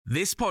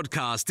This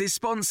podcast is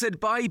sponsored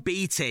by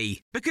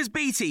BT, because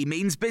BT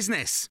means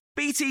business.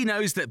 BT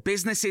knows that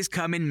businesses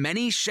come in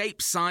many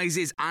shapes,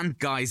 sizes and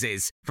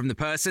guises, from the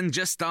person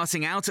just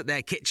starting out at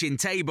their kitchen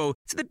table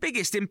to the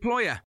biggest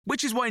employer,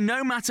 which is why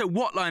no matter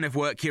what line of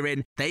work you're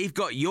in, they've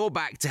got your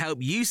back to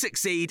help you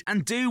succeed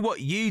and do what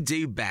you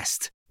do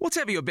best.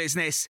 Whatever your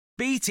business,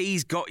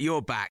 BT's got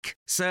your back.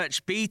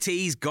 Search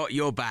BT's got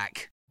your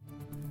back.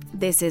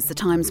 This is the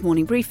Times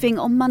morning briefing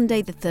on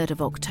Monday the 3rd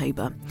of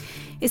October.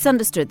 It's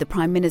understood the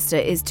Prime Minister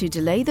is to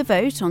delay the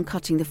vote on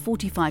cutting the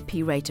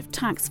 45p rate of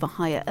tax for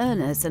higher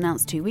earners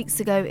announced 2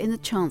 weeks ago in the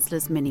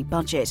Chancellor's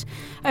mini-budget.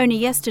 Only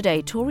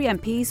yesterday, Tory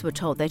MPs were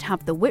told they'd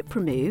have the whip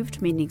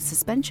removed, meaning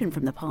suspension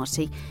from the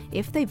party,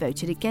 if they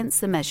voted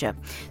against the measure.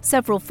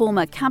 Several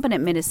former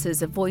Cabinet Ministers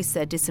have voiced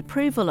their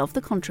disapproval of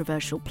the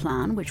controversial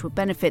plan, which would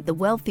benefit the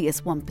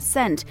wealthiest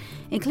 1%,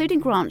 including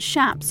Grant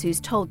Shapps, who's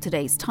told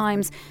today's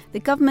Times the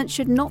government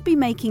should not be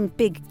making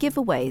big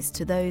giveaways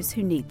to those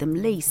who need them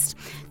least.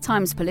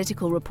 Times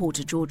political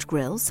reporter George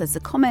Grill says the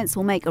comments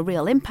will make a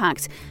real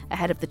impact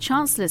ahead of the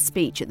Chancellor's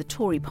speech at the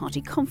Tory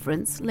party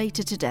conference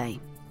later today.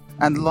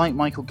 And like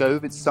Michael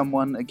Gove, it's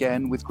someone,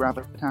 again, with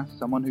gravitas,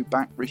 someone who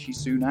backed Rishi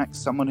Sunak,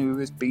 someone who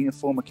has been a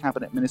former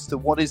cabinet minister.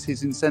 What is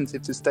his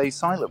incentive to stay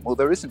silent? Well,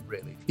 there isn't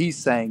really. He's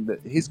saying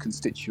that his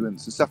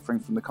constituents are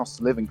suffering from the cost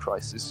of living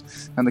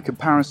crisis, and the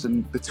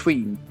comparison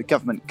between the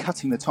government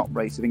cutting the top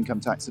rate of income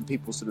tax and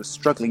people sort of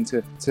struggling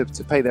to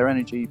pay their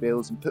energy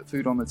bills and put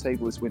food on the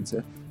table this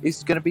winter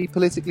is going to be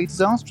politically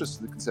disastrous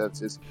for the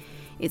Conservatives.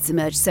 It's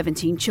emerged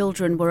 17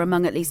 children were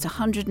among at least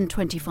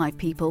 125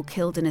 people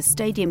killed in a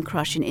stadium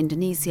crush in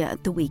Indonesia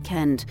at the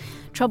weekend.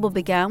 Trouble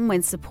began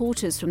when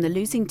supporters from the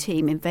losing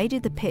team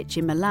invaded the pitch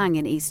in Malang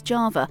in East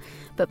Java,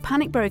 but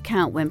panic broke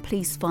out when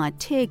police fired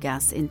tear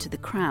gas into the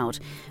crowd.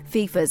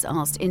 FIFA's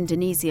asked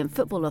Indonesian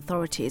football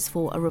authorities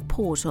for a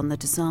report on the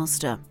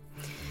disaster.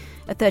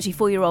 A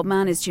 34-year-old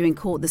man is due in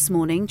court this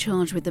morning,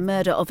 charged with the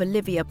murder of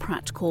Olivia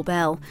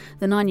Pratt-Corbell.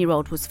 The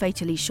 9-year-old was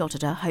fatally shot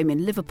at her home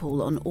in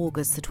Liverpool on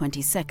August the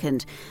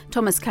 22nd.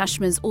 Thomas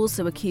Cashman's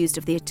also accused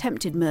of the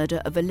attempted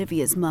murder of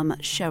Olivia's mum,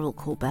 Cheryl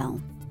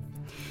Corbell.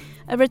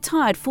 A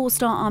retired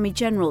 4-star Army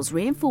general's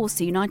reinforced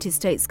the United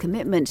States'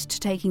 commitment to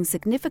taking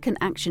significant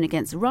action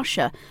against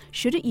Russia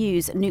should it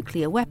use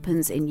nuclear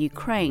weapons in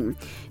Ukraine.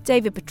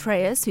 David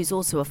Petraeus, who's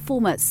also a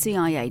former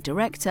CIA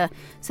director,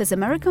 says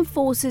American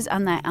forces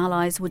and their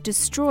allies would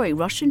destroy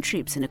Russian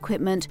troops and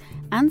equipment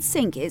and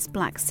sink its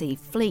Black Sea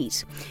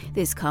fleet.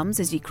 This comes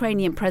as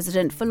Ukrainian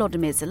President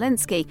Volodymyr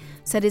Zelensky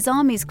said his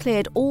armies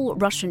cleared all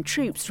Russian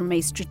troops from a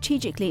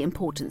strategically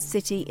important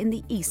city in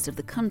the east of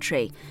the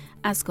country.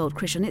 Askold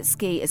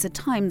Krashenitsky is a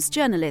Times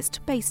journalist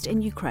based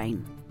in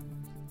Ukraine.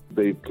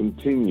 They've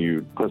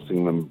continued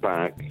pressing them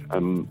back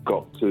and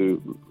got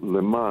to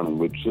Liman,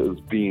 which has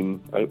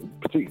been a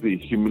particularly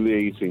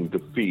humiliating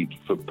defeat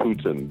for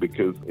Putin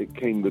because it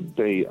came the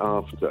day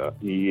after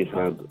he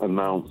had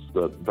announced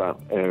that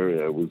that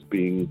area was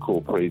being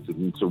incorporated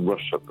into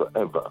Russia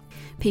forever.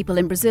 People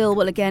in Brazil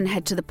will again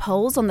head to the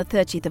polls on the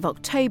 30th of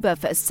October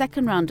for a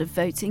second round of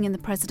voting in the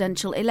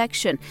presidential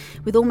election.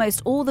 With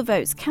almost all the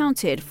votes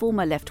counted,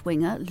 former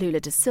left-winger Lula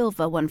da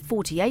Silva won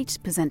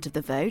 48% of the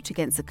vote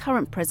against the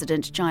current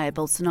president Jair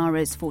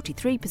Bolsonaro's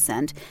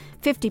 43%.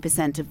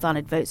 50% of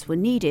valid votes were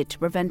needed to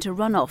prevent a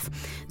runoff.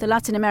 The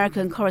Latin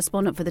American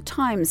correspondent for The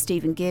Times,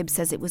 Stephen Gibbs,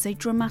 says it was a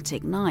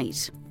dramatic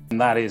night. And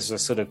that is a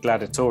sort of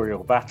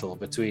gladiatorial battle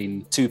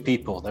between two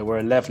people. There were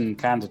 11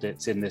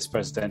 candidates in this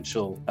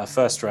presidential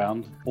first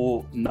round.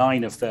 All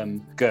 9 of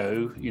them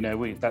go.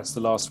 That's the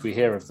last we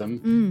hear of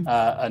them.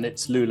 And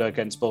it's Lula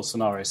against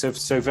Bolsonaro. So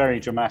very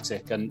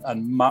dramatic and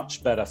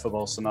much better for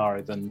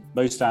Bolsonaro than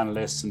most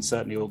analysts and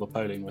certainly all the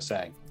polling were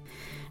saying.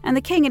 And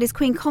the King and his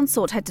Queen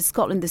Consort head to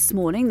Scotland this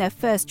morning, their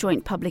first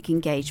joint public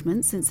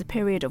engagement since the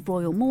period of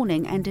royal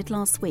mourning ended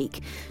last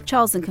week.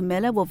 Charles and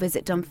Camilla will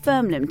visit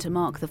Dunfermline to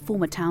mark the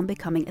former town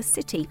becoming a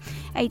city.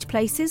 8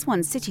 places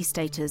won city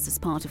status as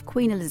part of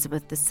Queen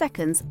Elizabeth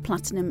II's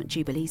Platinum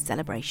Jubilee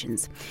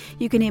celebrations.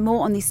 You can hear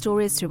more on these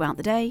stories throughout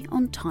the day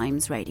on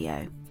Times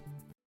Radio.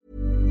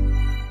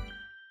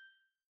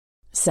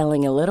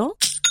 Selling a little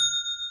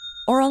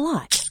or a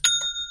lot?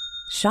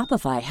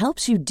 Shopify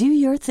helps you do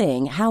your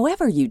thing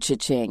however you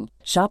cha-ching.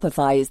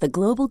 Shopify is the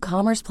global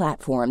commerce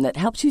platform that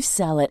helps you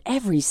sell at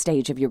every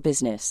stage of your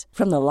business.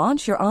 From the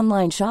launch your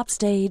online shop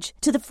stage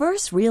to the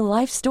first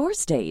real-life store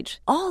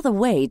stage, all the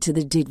way to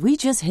the did we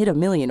just hit a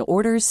million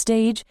orders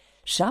stage.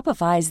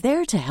 Shopify is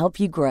there to help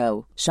you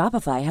grow.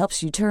 Shopify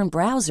helps you turn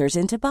browsers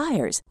into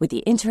buyers with the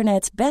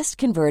internet's best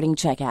converting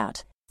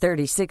checkout.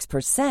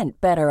 36%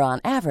 better on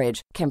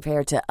average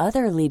compared to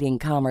other leading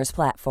commerce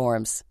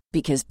platforms.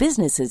 Because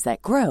businesses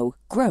that grow,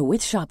 grow with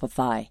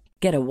Shopify.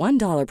 Get a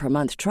 $1 per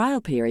month trial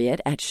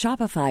period at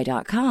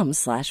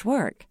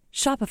shopify.com/work.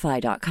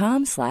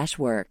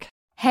 Shopify.com/work.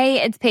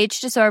 Hey, it's Paige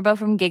DeSorbo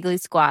from Giggly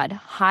Squad.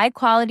 High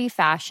quality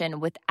fashion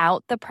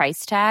without the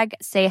price tag.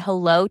 Say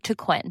hello to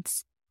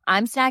Quince.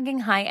 I'm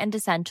snagging high-end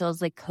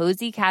essentials like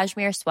cozy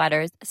cashmere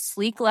sweaters,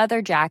 sleek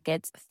leather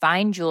jackets,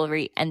 fine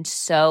jewelry, and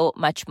so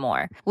much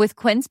more. With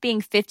Quince being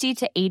 50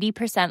 to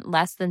 80%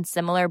 less than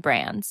similar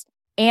brands.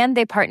 And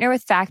they partner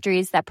with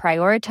factories that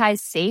prioritize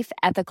safe,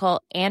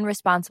 ethical, and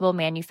responsible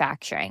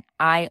manufacturing.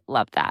 I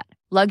love that.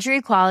 Luxury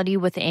quality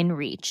within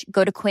reach.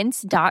 Go to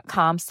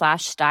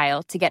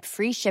quince.com/style to get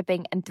free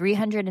shipping and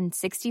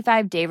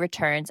 365-day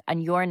returns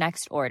on your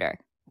next order.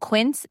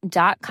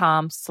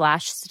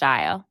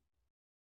 Quince.com/style.